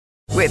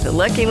With the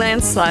Lucky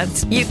Land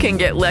Slots, you can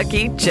get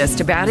lucky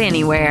just about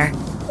anywhere.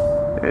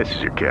 This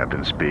is your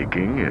captain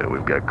speaking.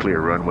 We've got clear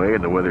runway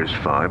and the weather's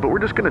fine, but we're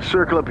just going to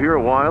circle up here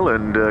a while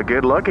and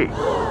get lucky.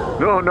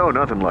 No,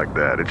 nothing like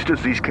that. It's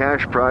just these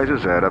cash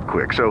prizes add up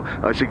quick. So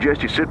I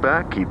suggest you sit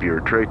back, keep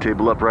your tray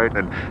table upright,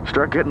 and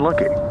start getting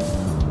lucky.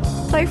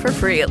 Play for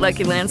free at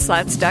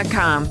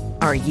LuckyLandSlots.com.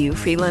 Are you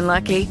feeling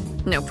lucky?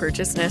 No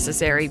purchase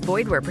necessary.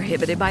 Void where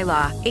prohibited by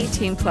law.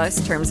 18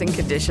 plus terms and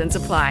conditions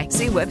apply.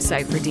 See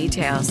website for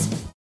details.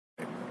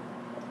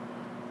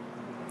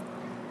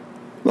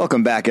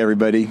 Welcome back,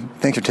 everybody.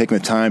 Thanks for taking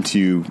the time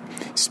to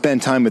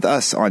spend time with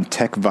us on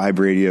Tech Vibe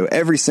Radio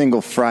every single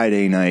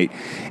Friday night.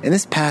 In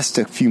this past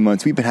few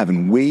months, we've been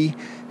having way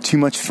too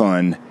much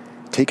fun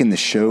taking the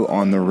show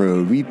on the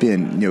road. We've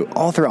been,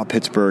 all throughout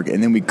Pittsburgh,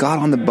 and then we got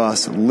on the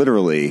bus,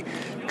 literally,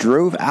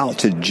 drove out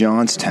to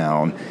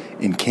Johnstown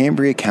in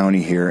Cambria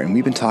County here, and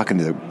we've been talking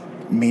to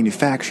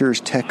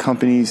manufacturers, tech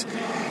companies,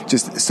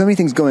 just so many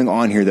things going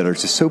on here that are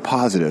just so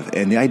positive.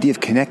 And the idea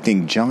of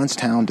connecting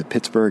Johnstown to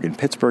Pittsburgh and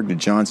Pittsburgh to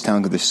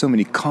Johnstown, because there's so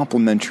many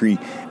complementary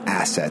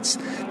assets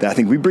that I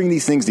think we bring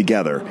these things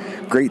together,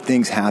 great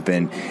things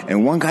happen.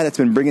 And one guy that's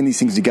been bringing these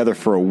things together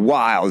for a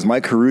while is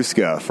Mike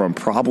Haruska from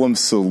Problem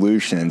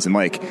Solutions. And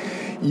Mike,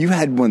 you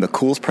had one of the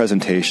coolest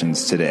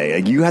presentations today.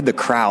 You had the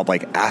crowd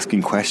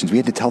asking questions. We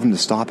had to tell them to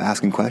stop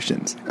asking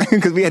questions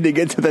because we had to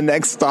get to the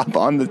next stop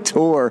on the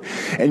tour.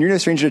 And you're no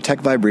stranger to Tech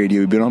Vibe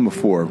Radio. We've been on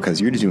before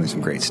because you're just doing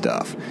some great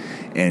stuff.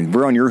 And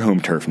we're on your home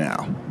turf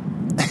now.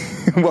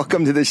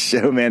 Welcome to the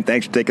show, man.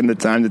 Thanks for taking the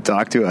time to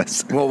talk to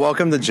us. Well,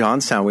 welcome to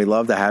Johnstown. We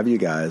love to have you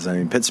guys. I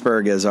mean,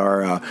 Pittsburgh is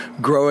our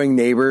growing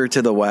neighbor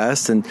to the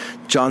west, and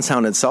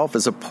Johnstown itself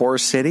is a poor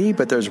city,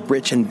 but there's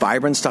rich and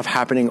vibrant stuff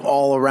happening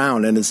all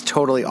around, and it's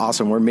totally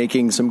awesome. We're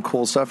making some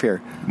cool stuff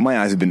here. My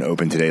eyes have been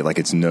open today like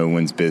it's no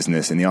one's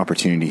business, and the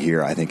opportunity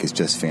here, I think, is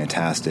just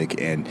fantastic.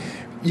 And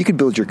you could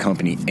build your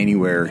company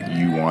anywhere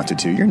you wanted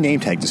to. Your name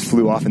tag just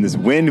flew off in this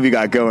wind we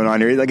got going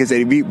on here. Like I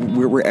said,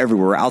 we're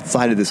everywhere. We're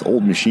outside of this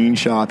old machine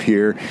shop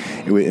here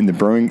in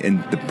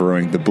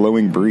the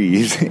blowing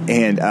breeze.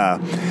 And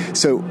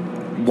so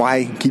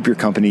why keep your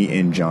company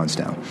in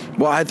Johnstown?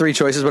 Well, I had three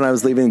choices when I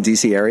was leaving the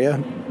D.C.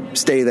 area.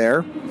 Stay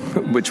there,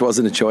 which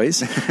wasn't a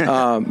choice.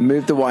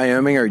 Move to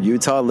Wyoming or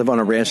Utah, live on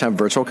a ranch, have a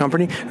virtual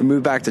company, or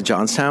move back to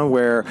Johnstown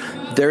where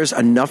there's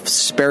enough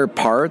spare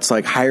parts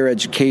like higher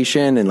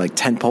education and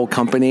tentpole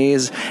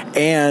companies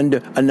and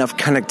enough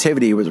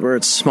connectivity where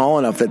it's small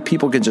enough that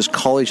people can just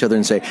call each other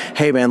and say,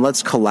 hey man,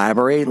 let's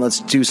collaborate and let's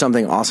do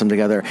something awesome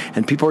together.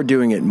 And people are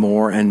doing it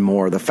more and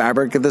more. The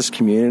fabric of this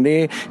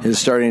community is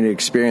starting to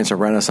experience a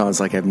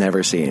renaissance like I've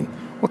never seen.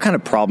 What kind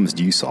of problems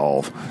do you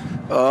solve?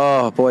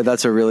 Oh, boy,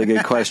 that's a really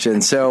good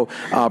question. So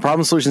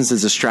Problem Solutions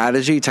is a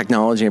strategy,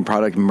 technology, and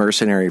product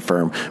mercenary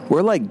firm.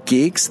 We're like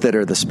geeks that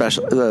are the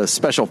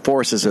special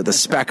forces or the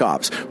spec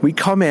ops. We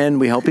come in,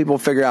 we help people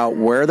figure out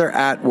where they're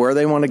at, where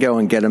they want to go,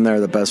 and get them there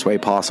the best way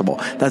possible.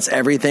 That's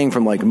everything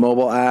from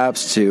mobile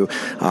apps to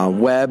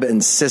web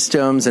and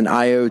systems and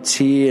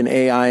IoT and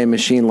AI and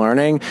machine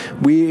learning.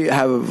 We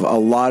have a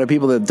lot of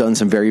people that have done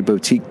some very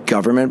boutique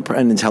government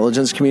and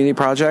intelligence community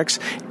projects,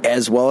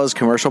 as well as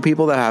commercial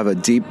people that have a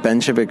deep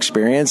bench of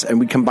experience, and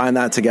we combine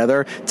that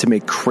together to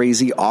make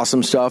crazy,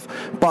 awesome stuff,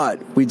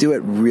 but we do it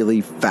really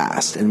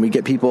fast, and we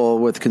get people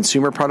with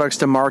consumer products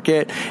to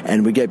market,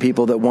 and we get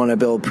people that want to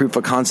build proof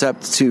of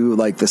concept to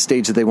the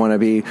stage that they want to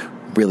be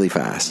really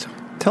fast.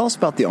 Tell us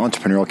about the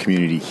entrepreneurial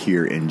community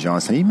here in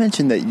Johnstown. You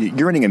mentioned that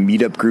you're running a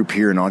meetup group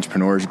here, an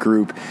entrepreneurs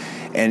group,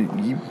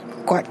 and you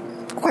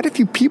quite a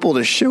few people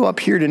to show up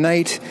here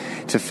tonight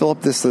to fill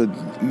up this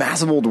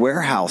massive old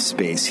warehouse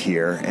space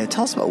here. And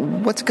tell us about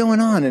what's going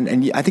on.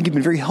 And I think you've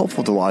been very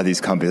helpful to a lot of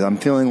these companies. I'm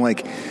feeling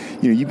like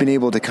you've been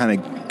able to kind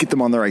of get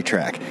them on the right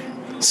track.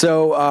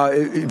 So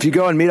if you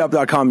go on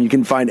meetup.com, you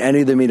can find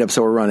any of the meetups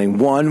that we're running.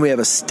 One, we have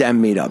a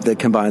STEM meetup that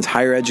combines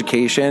higher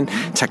education,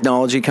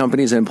 technology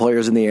companies, and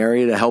employers in the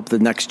area to help the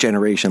next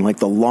generation,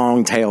 the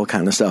long tail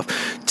kind of stuff.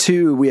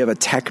 Two, we have a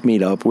tech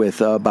meetup with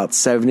about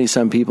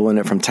 70-some people in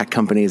it from tech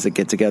companies that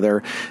get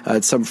together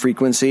at some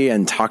frequency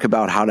and talk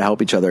about how to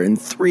help each other. And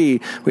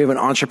three, we have an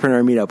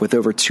entrepreneur meetup with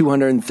over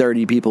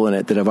 230 people in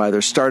it that have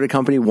either started a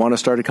company, want to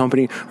start a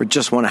company, or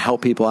just want to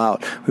help people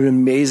out. We have an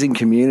amazing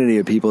community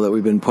of people that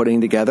we've been putting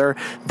together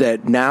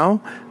that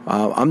now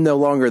I'm no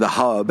longer the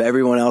hub.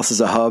 Everyone else is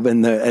a hub,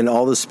 and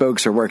all the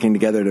spokes are working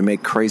together to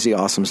make crazy,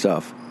 awesome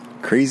stuff.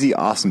 Crazy,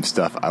 awesome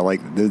stuff. I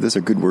like those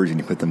are good words when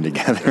you put them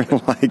together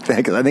like that,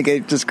 because I think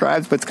it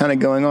describes what's kind of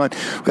going on.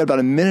 We've got about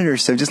a minute or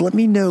so. Just let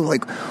me know,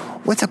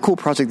 what's a cool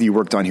project that you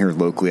worked on here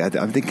locally?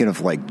 I'm thinking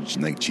of like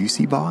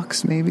Juicy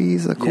Box, maybe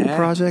is a cool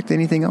project.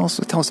 Anything else?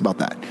 Tell us about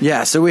that.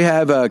 Yeah, so we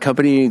have a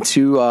company,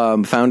 two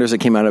founders that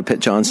came out of Pitt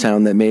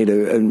Johnstown that made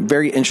a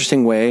very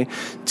interesting way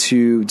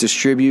to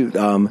distribute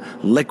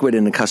liquid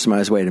in a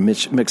customized way to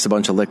mix a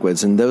bunch of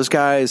liquids. And those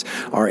guys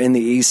are in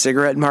the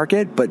e-cigarette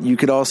market, but you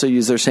could also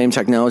use their same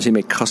technology to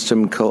make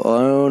custom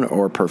cologne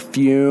or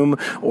perfume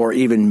or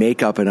even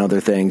makeup and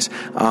other things.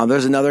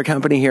 There's another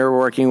company here we're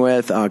working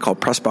with called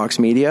Pressbox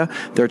Media.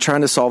 They're trying trying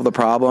to solve the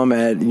problem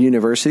at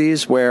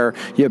universities where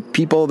you have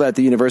people at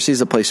the universities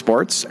that play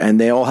sports and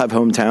they all have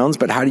hometowns,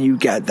 but how do you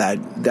get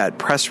that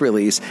press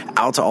release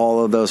out to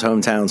all of those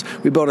hometowns?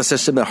 We built a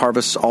system that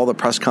harvests all the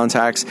press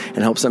contacts and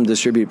helps them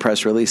distribute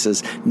press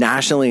releases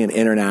nationally and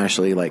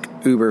internationally, like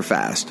uber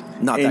fast.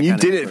 And you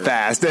did it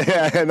fast.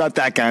 Not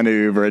that kind of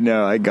Uber.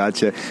 No, I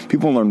gotcha.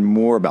 People learn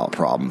more about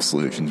problem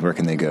solutions. Where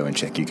can they go and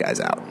check you guys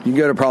out? You can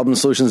go to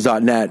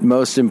problemsolutions.net.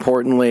 Most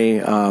importantly,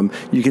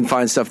 you can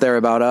find stuff there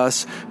about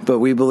us, but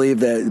we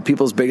believe that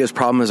people's biggest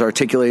problem is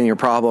articulating your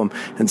problem.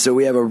 And so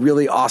we have a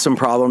really awesome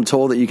problem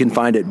tool that you can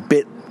find at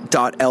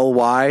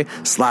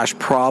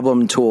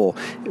bit.ly/problem tool.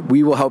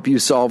 We will help you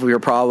solve your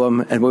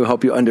problem, and we'll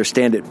help you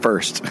understand it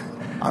first.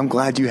 I'm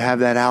glad you have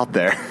that out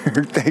there.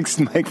 Thanks,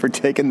 Mike, for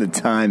taking the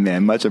time,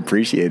 man. Much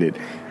appreciated.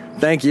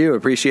 Thank you.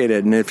 Appreciate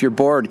it. And if you're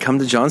bored, come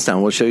to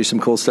Johnstown. We'll show you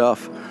some cool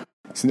stuff.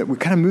 So we're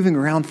kind of moving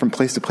around from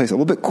place to place, a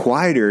little bit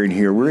quieter in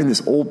here. We're in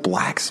this old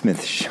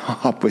blacksmith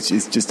shop, which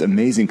is just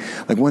amazing.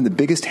 Like one of the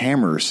biggest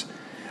hammers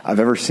I've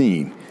ever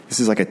seen. This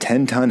is like a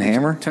 10-ton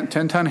hammer?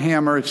 10-ton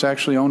hammer. It's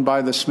actually owned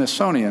by the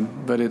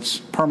Smithsonian, but it's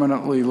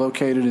permanently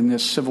located in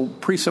this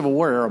pre-Civil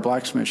War era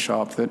blacksmith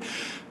shop that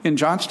in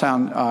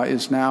Johnstown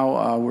is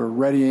now, we're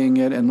readying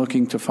it and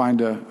looking to find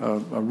a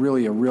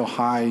real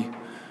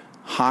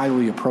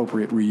highly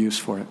appropriate reuse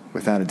for it.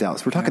 Without a doubt.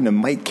 So we're talking to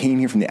Mike Kane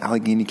here from the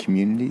Allegheny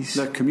Communities.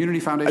 The Community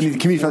Foundation. I mean, the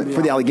Community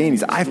for the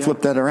Alleghenies. I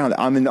flipped that around.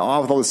 I'm in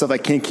awe with all this stuff. I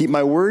can't keep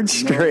my words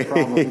straight.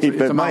 No it's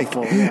but a Mike,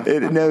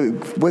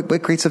 what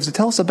great stuff. So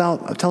tell us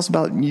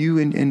about you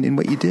and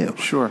what you do.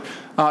 Sure.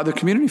 The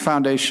Community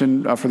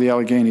Foundation for the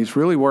Alleghenies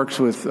really works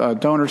with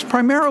donors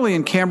primarily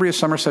in Cambria,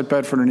 Somerset,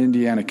 Bedford, and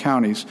Indiana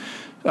counties.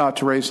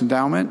 To raise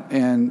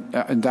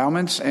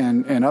endowments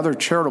and other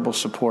charitable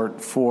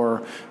support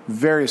for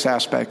various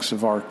aspects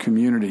of our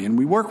community. And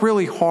we work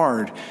really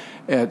hard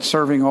at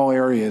serving all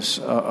areas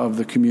of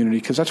the community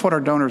because that's what our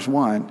donors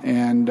want.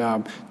 And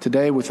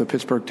today with the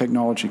Pittsburgh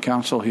Technology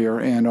Council here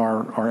and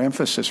our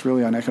emphasis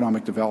really on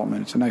economic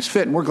development, it's a nice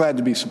fit, and we're glad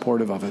to be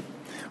supportive of it.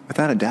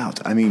 Without a doubt.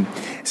 I mean,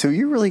 so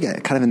you're really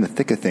kind of in the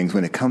thick of things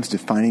when it comes to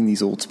finding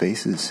these old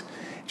spaces,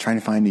 trying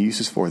to find new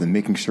uses for them,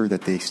 making sure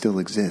that they still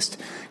exist.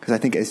 Because I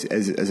think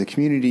as a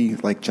community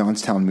like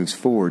Johnstown moves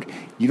forward,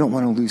 you don't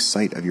want to lose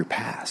sight of your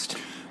past.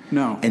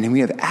 No. And then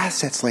we have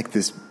assets like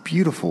this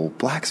beautiful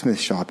blacksmith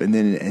shop and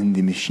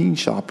the machine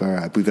shop,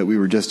 I believe, that we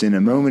were just in a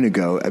moment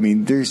ago. I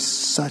mean, there's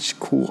such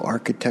cool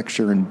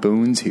architecture and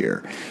bones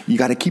here. You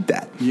got to keep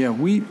that. Yeah,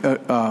 we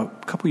a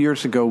couple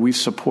years ago, we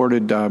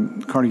supported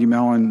Carnegie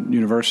Mellon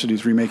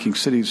University's Remaking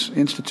Cities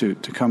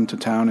Institute to come to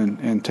town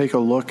and take a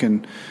look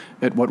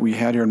at what we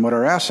had here and what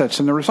our assets.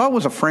 And the result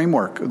was a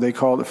framework they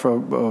called it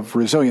of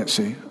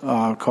resiliency.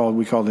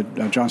 We called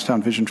it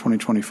Johnstown Vision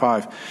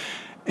 2025.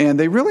 And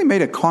they really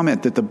made a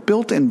comment that the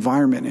built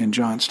environment in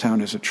Johnstown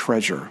is a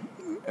treasure,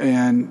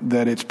 and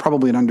that it's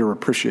probably an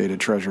underappreciated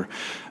treasure.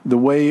 The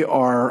way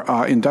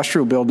our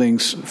industrial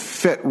buildings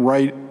fit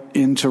right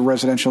into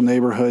residential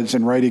neighborhoods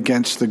and right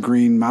against the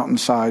green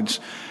mountainsides,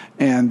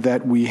 and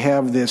that we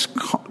have this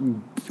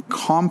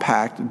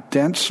compact,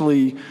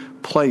 densely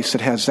place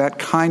that has that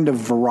kind of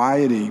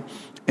variety,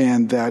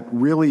 and that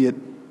really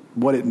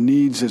what it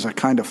needs is a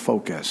kind of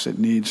focus. It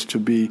needs to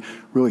be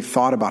really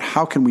thought about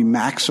how can we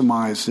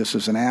maximize this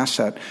as an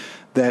asset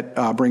that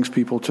brings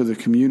people to the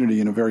community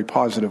in a very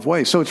positive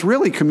way. So it's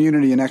really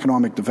community and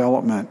economic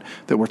development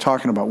that we're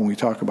talking about when we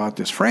talk about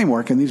this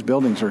framework, and these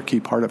buildings are a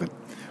key part of it.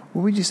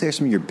 What would you say are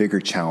some of your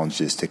bigger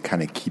challenges to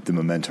kind of keep the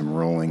momentum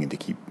rolling and to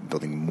keep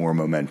building more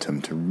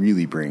momentum to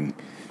really bring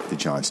the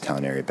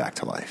Johnstown area back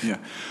to life? Yeah.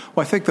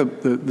 Well, I think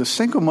the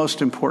single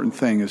most important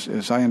thing is,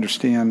 as I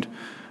understand,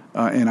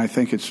 and I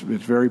think it's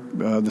very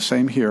the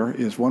same here,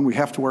 is one, we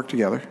have to work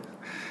together.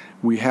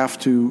 We have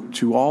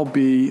to all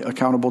be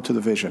accountable to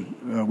the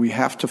vision. We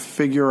have to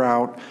figure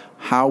out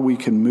how we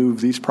can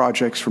move these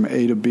projects from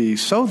A to B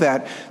so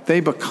that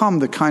they become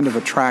the kind of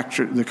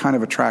attraction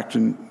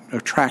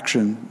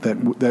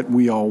that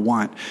we all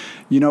want.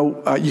 You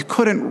know, you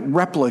couldn't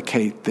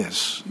replicate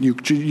this. You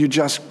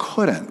just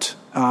couldn't.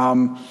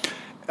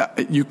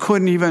 You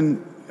couldn't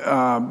even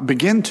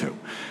begin to.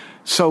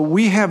 So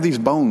we have these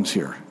bones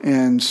here,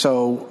 and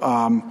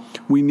so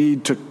we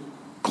need to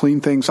clean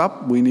things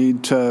up. We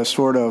need to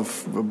sort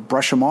of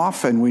brush them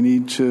off, and we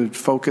need to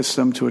focus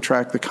them to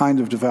attract the kind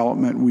of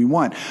development we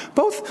want.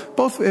 Both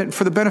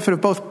for the benefit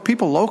of both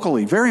people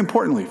locally, very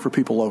importantly for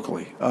people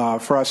locally,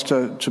 for us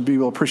to be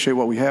able to appreciate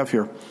what we have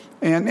here,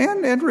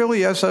 and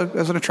really as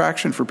an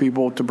attraction for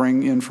people to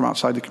bring in from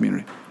outside the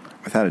community.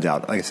 Without a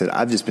doubt. Like I said,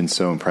 I've just been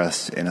so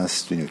impressed in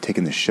us,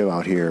 taking the show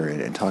out here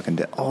and talking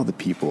to all the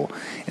people,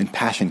 and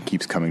passion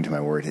keeps coming to my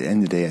word. At the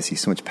end of the day, I see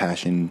so much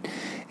passion,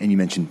 and you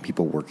mentioned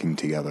people working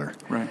together.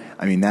 Right.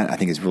 I mean, that I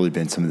think has really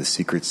been some of the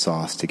secret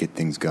sauce to get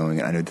things going.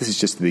 And I know this is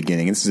just the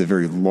beginning, and this is a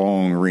very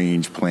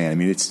long-range plan. I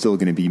mean, it's still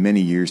going to be many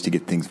years to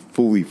get things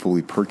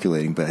fully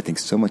percolating, but I think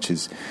so much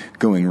is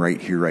going right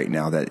here, right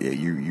now, that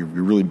you're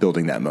really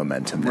building that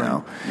momentum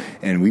now. Right.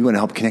 And we want to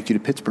help connect you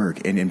to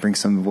Pittsburgh and bring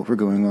some of what's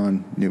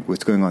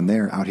going on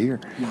there out here.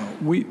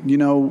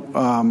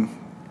 Well,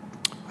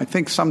 I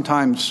think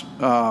sometimes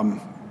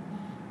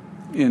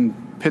in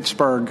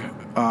Pittsburgh,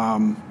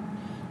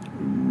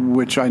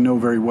 which I know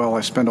very well,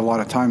 I spend a lot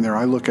of time there,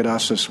 I look at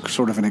us as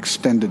sort of an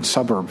extended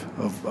suburb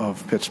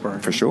of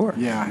Pittsburgh. For sure.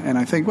 Yeah, and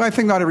I think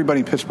not everybody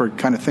in Pittsburgh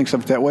kind of thinks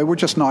of it that way. We're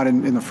just not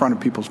in the front of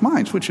people's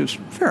minds, which is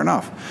fair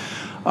enough.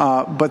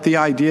 But the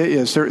idea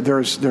is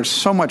there's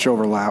so much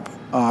overlap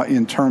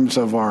in terms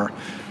of our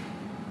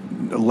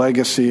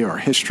legacy, our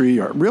history,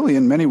 or really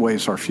in many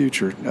ways our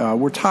future.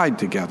 We're tied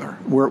together.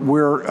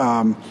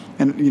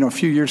 And a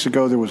few years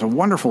ago there was a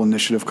wonderful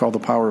initiative called the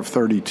Power of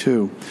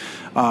 32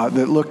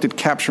 that looked at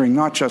capturing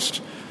not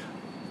just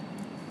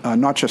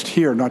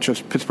here, not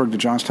just Pittsburgh to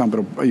Johnstown,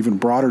 but even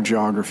broader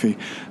geography,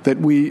 that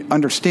we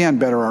understand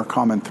better our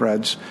common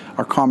threads,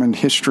 our common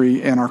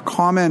history, and our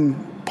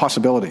common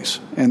possibilities.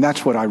 And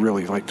that's what I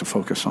really like to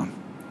focus on.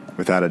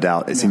 Without a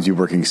doubt. It seems to be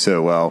working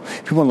so well.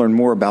 If people want to learn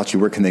more about you,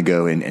 where can they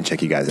go and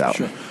check you guys out?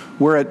 Sure.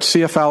 We're at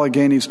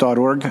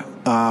cfalleghenies.org,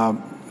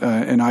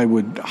 and I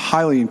would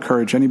highly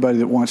encourage anybody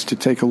that wants to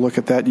take a look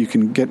at that. You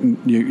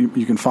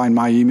can find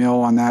my email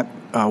on that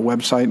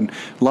website, and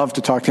love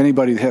to talk to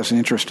anybody that has an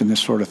interest in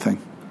this sort of thing.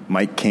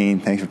 Mike Kane,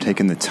 thanks for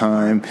taking the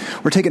time.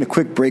 We're taking a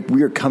quick break.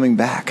 We are coming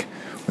back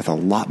with a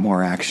lot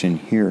more action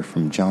here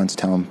from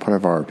Johnstown, part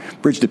of our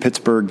Bridge to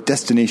Pittsburgh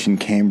Destination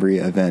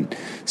Cambria event.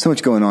 So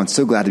much going on.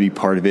 So glad to be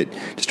part of it.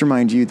 Just to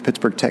remind you, the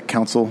Pittsburgh Tech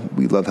Council,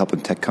 we love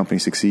helping tech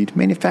companies succeed.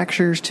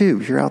 Manufacturers, too.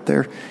 If you're out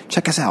there,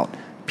 check us out.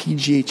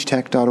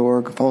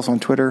 pghtech.org. Follow us on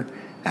Twitter,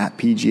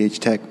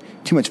 @pghtech.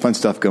 Too much fun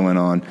stuff going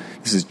on.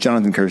 This is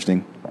Jonathan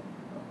Kirsting.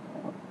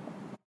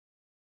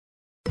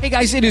 Hey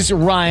guys, it is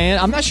Ryan.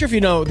 I'm not sure if you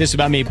know this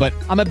about me, but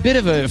I'm a bit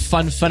of a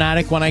fun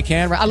fanatic when I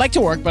can. I like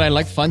to work, but I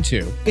like fun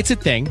too. It's a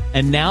thing.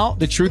 And now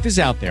the truth is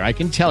out there. I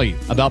can tell you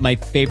about my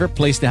favorite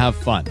place to have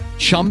fun.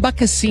 Chumba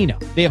Casino.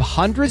 They have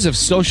hundreds of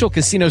social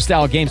casino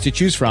style games to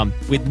choose from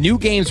with new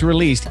games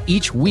released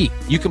each week.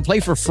 You can play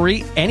for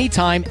free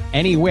anytime,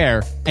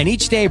 anywhere. And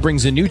each day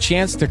brings a new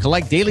chance to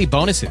collect daily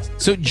bonuses.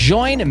 So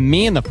join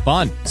me in the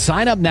fun.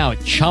 Sign up now at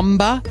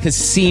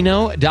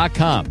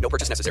ChumbaCasino.com. No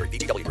purchase necessary.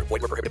 VGW Group.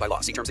 Void where prohibited by law.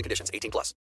 See terms and conditions. 18+.